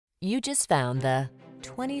You just found the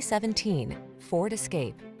 2017 Ford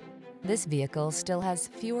Escape. This vehicle still has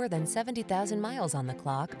fewer than 70,000 miles on the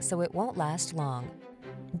clock, so it won't last long.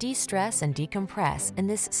 De-stress and decompress in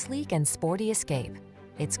this sleek and sporty Escape.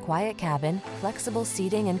 Its quiet cabin, flexible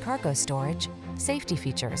seating and cargo storage, safety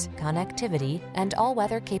features, connectivity, and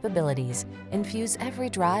all-weather capabilities infuse every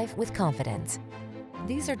drive with confidence.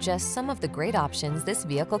 These are just some of the great options this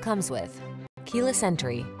vehicle comes with: keyless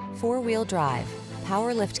entry, four-wheel drive,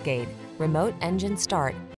 power liftgate, remote engine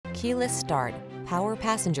start, keyless start, power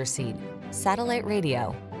passenger seat, satellite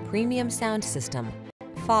radio, premium sound system,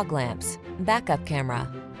 fog lamps, backup camera.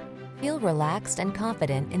 Feel relaxed and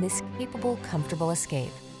confident in this capable, comfortable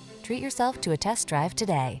Escape. Treat yourself to a test drive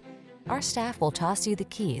today. Our staff will toss you the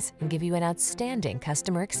keys and give you an outstanding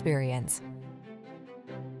customer experience.